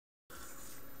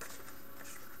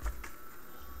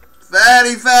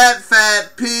Fatty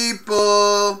fat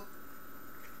people.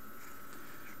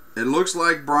 It looks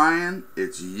like, Brian,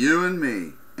 it's you and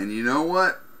me. And you know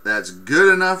what? That's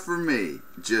good enough for me.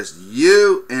 Just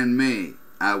you and me.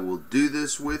 I will do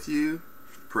this with you.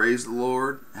 Praise the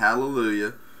Lord.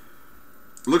 Hallelujah.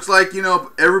 Looks like, you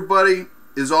know, everybody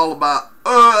is all about,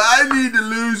 oh, I need to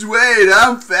lose weight.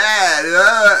 I'm fat.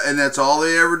 And that's all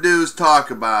they ever do is talk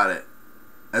about it.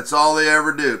 That's all they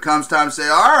ever do. Comes time to say,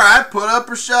 all right, put up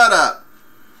or shut up.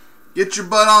 Get your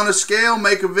butt on a scale,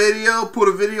 make a video, put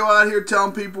a video out here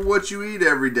telling people what you eat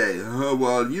every day.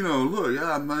 Well, you know, look,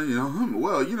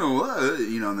 well, you know,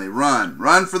 and they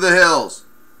run for the hills.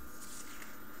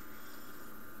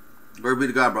 Glory be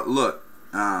to God, bro. Look,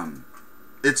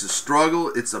 it's a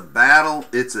struggle, it's a battle,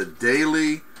 it's a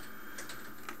daily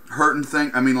hurting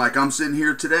thing. I mean, like I'm sitting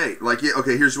here today. Like, yeah,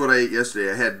 okay, here's what I ate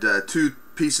yesterday. I had 2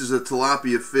 pieces of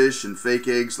tilapia fish and fake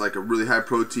eggs, like a really high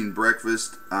protein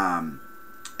breakfast.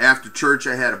 After church,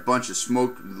 I had a bunch of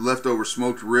leftover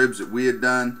smoked ribs that we had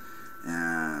done.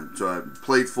 So I had a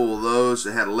plate full of those.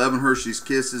 I had 11 Hershey's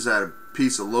Kisses. I had a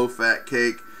piece of low-fat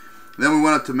cake. Then we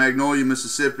went up to Magnolia,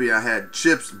 Mississippi. I had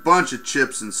chips, a bunch of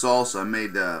chips and salsa. I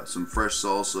made some fresh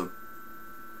salsa.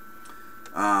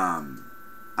 I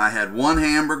had 1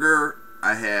 hamburger.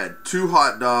 I had 2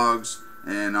 hot dogs.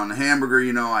 And on the hamburger,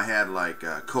 you know, I had like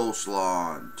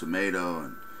coleslaw and tomato,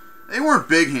 and they weren't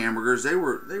big hamburgers. They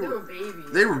were baby.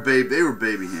 They were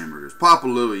baby hamburgers. Papa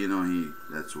Louie, you know,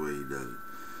 that's the way he does it.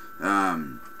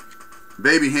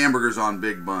 Baby hamburgers on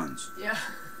big buns. Yeah.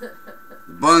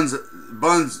 buns.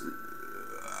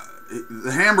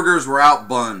 The hamburgers were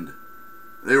outbunned.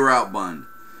 They were outbunned.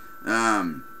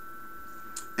 And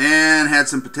had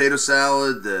some potato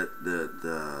salad that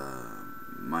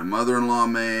my mother-in-law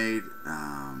made.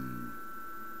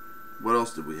 What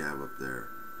else did we have up there?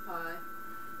 Pie.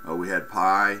 Oh, we had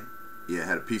pie. Yeah,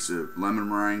 had a piece of lemon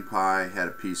meringue pie. Had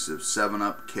a piece of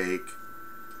 7-Up cake.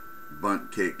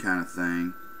 Bundt cake kind of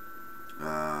thing.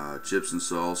 Chips and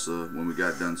salsa when we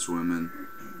got done swimming.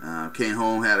 Came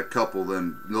home, had a couple of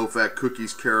them low-fat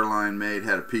cookies Caroline made.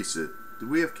 Had a piece of...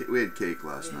 We had cake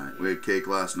last night. We had cake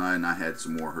last night, and I had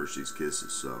some more Hershey's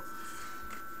Kisses. So,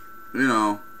 you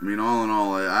know, I mean, all in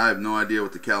all, I have no idea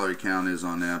what the calorie count is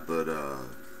on that, but I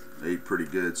ate pretty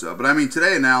good. So, but I mean,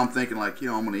 today now I'm thinking like, you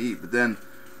know, I'm gonna eat, but then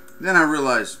I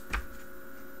realized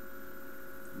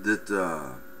that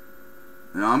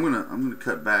you know, I'm gonna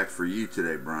cut back for you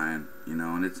today, Brian. You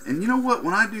know, and you know what?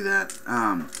 When I do that,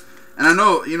 and I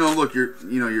know, you know, look,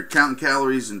 you're counting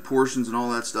calories and portions and all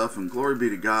that stuff, and glory be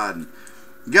to God. And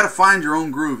you got to find your own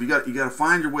groove. You got to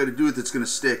find your way to do it that's going to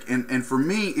stick. And for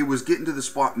me, it was getting to the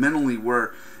spot mentally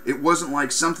where it wasn't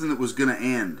like something that was going to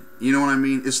end. You know what I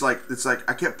mean? It's like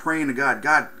I kept praying to God,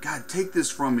 God, take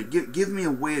this from me. Give me a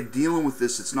way of dealing with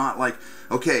this. It's not like,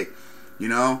 okay, you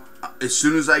know, as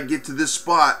soon as I get to this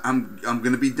spot, I'm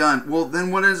going to be done. Well,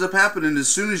 then what ends up happening, as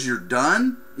soon as you're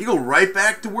done, you go right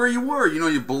back to where you were. You know,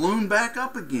 you balloon back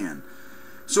up again.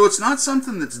 So it's not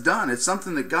something that's done. It's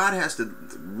something that God has to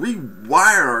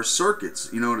rewire our circuits,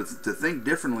 you know, to think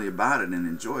differently about it and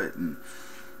enjoy it. And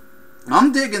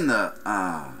I'm digging the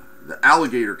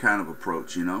alligator kind of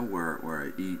approach, you know, where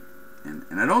I eat. And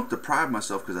I don't deprive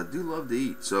myself because I do love to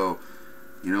eat. So,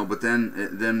 you know, but then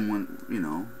when, you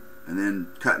know, and then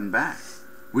cutting back.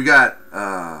 We got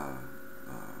our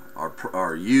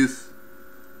youth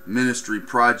ministry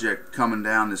project coming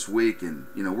down this week, and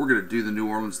you know, we're going to do the New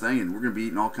Orleans thing, and we're going to be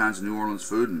eating all kinds of New Orleans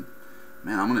food, and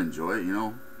man, I'm going to enjoy it. You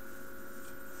know,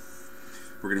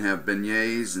 we're going to have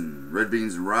beignets and red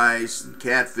beans and rice and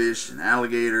catfish and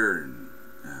alligator and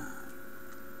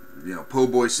you know, po'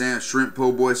 boy shrimp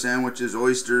po' boy sandwiches,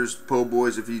 oysters, po'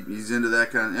 boys if he's into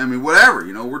that kind of, I mean, whatever,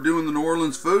 you know, we're doing the New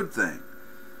Orleans food thing,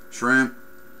 shrimp,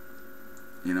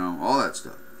 you know, all that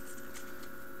stuff.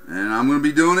 And I'm going to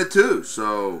be doing it too.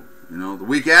 So, you know, the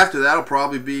week after that will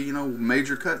probably be, you know,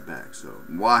 major cutback. So,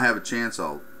 while I have a chance,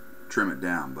 I'll trim it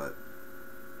down. But,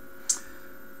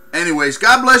 anyways,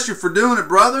 God bless you for doing it,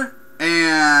 brother.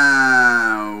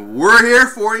 And we're here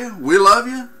for you. We love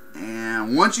you.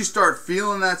 And once you start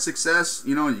feeling that success,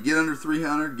 you know, you get under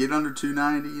 300, get under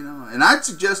 290, you know. And I'd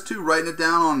suggest, too, writing it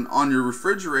down on your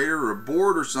refrigerator or a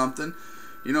board or something.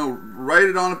 You know, write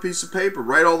it on a piece of paper.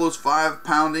 Write all those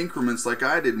 5-pound increments like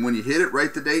I did. And when you hit it,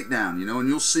 write the date down, you know, and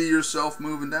you'll see yourself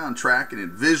moving down, tracking it.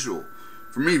 Visual.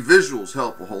 For me, visuals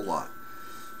help a whole lot.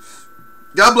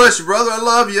 God bless you, brother. I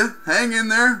love you. Hang in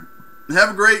there. Have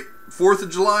a great 4th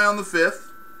of July on the 5th.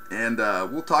 And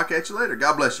we'll talk at you later.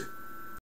 God bless you.